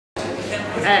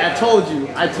Hey, I told you.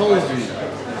 I told you.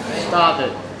 Stop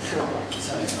it.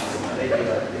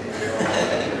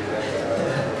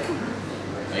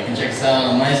 You can check us out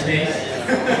on MySpace.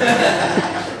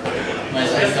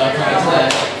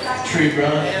 MySpace.com/Tree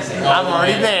Bros. I'm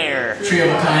already there. Tree of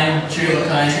a kind,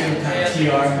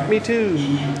 TR. Me too.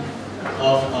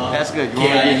 That's good. You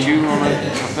want to get you on the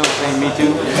film saying me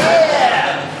too?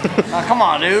 Yeah! Oh, come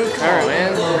on, dude. Come on,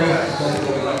 man.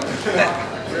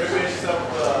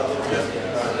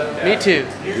 Me too.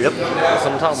 Yep. That's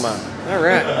what I'm talking about. All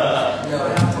right.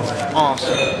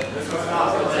 Awesome.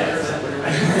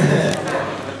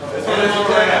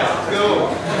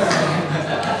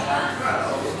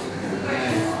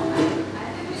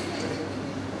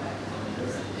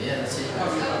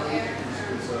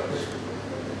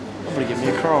 I'm gonna get me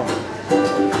a crawl.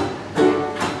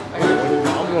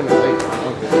 I'm going to wait.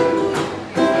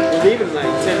 We're leaving in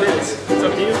like 10 minutes. It's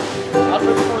up to you. I'll do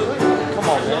it before we leave. Come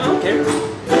on, man. I don't care.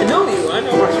 I know you. I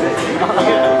know where you're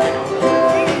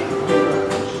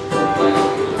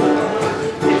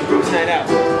It's Bruce night out.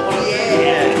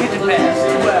 Yeah, kitchen pass.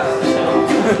 Well,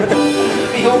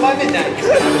 be home by midnight.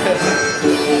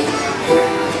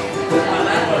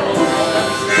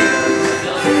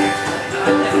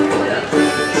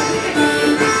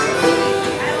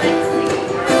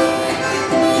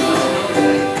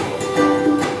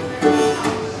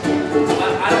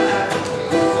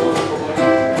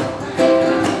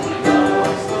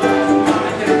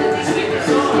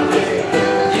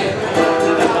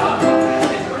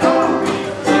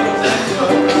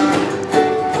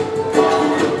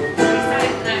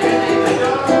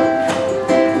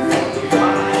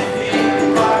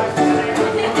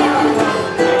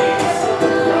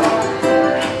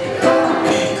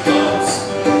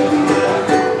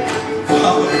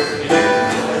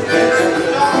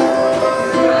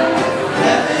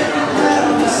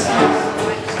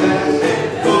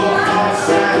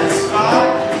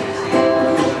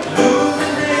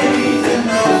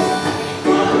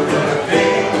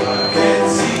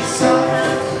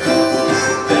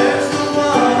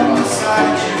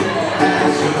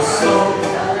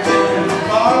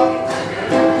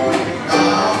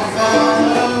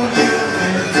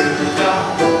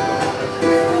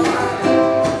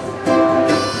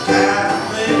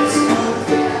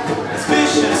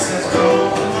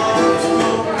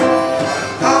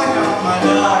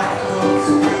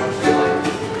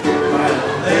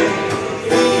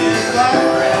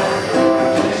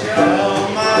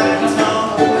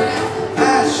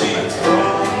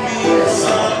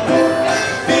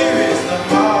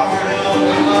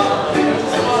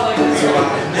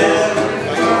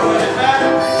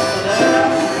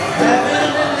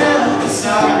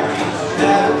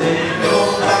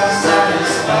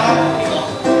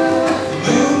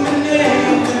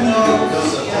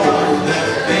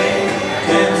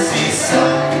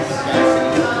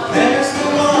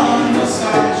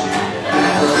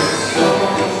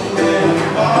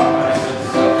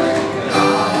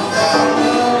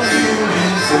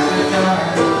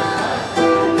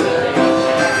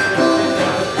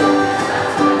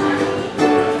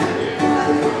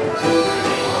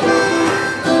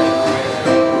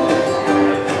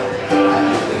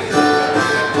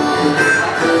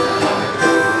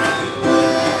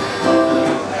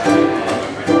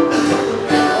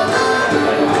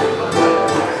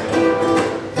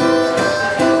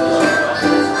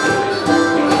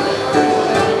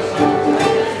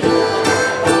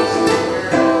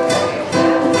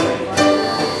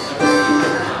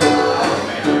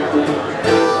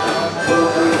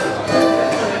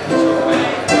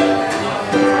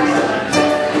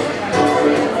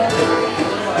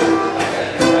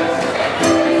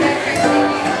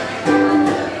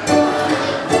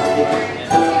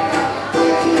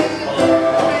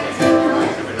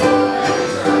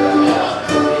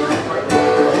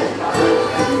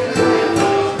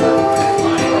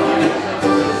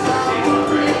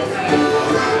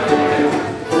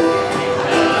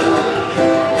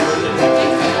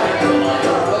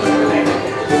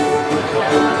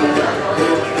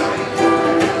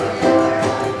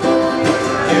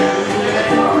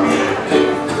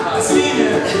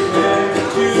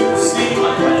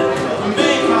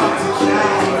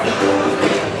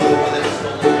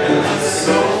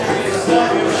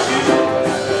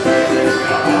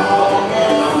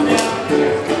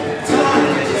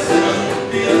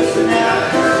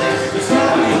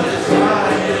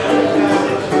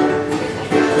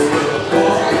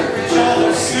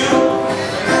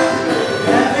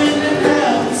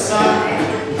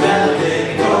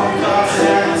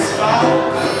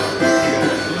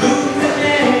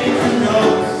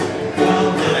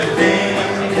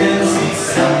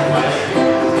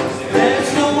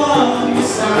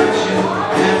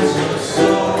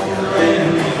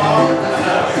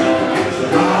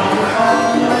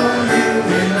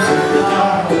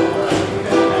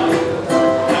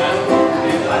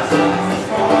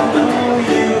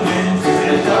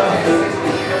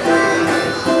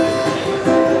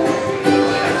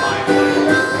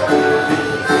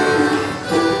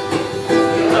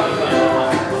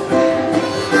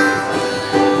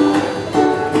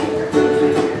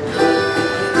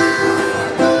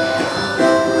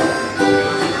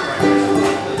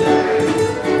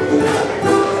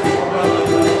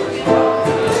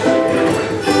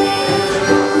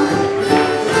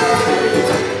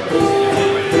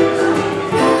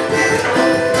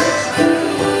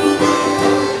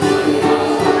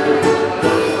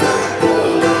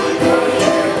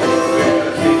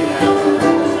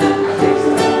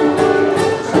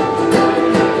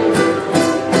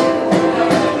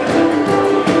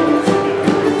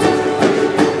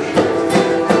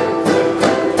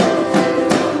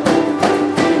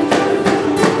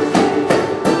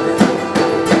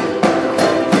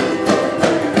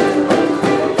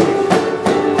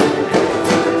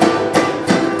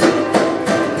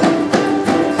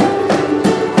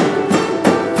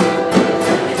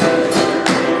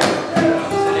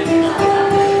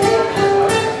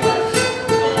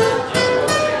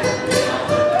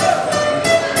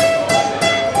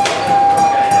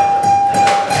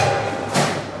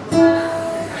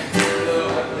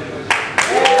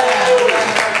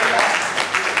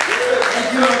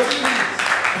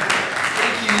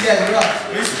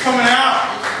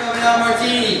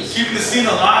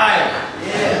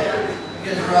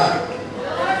 rock.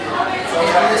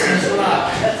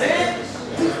 That's it?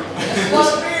 That's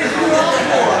what beers are on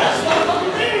for. That's what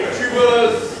beers. True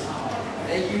Brothers.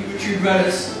 Thank you, True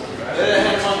Brothers. They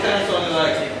had Montana song you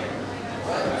like.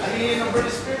 What? You need no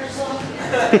British Spears song?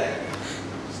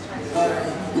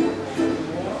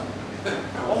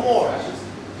 One more.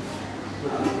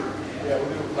 Yeah, we'll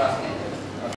do the last one.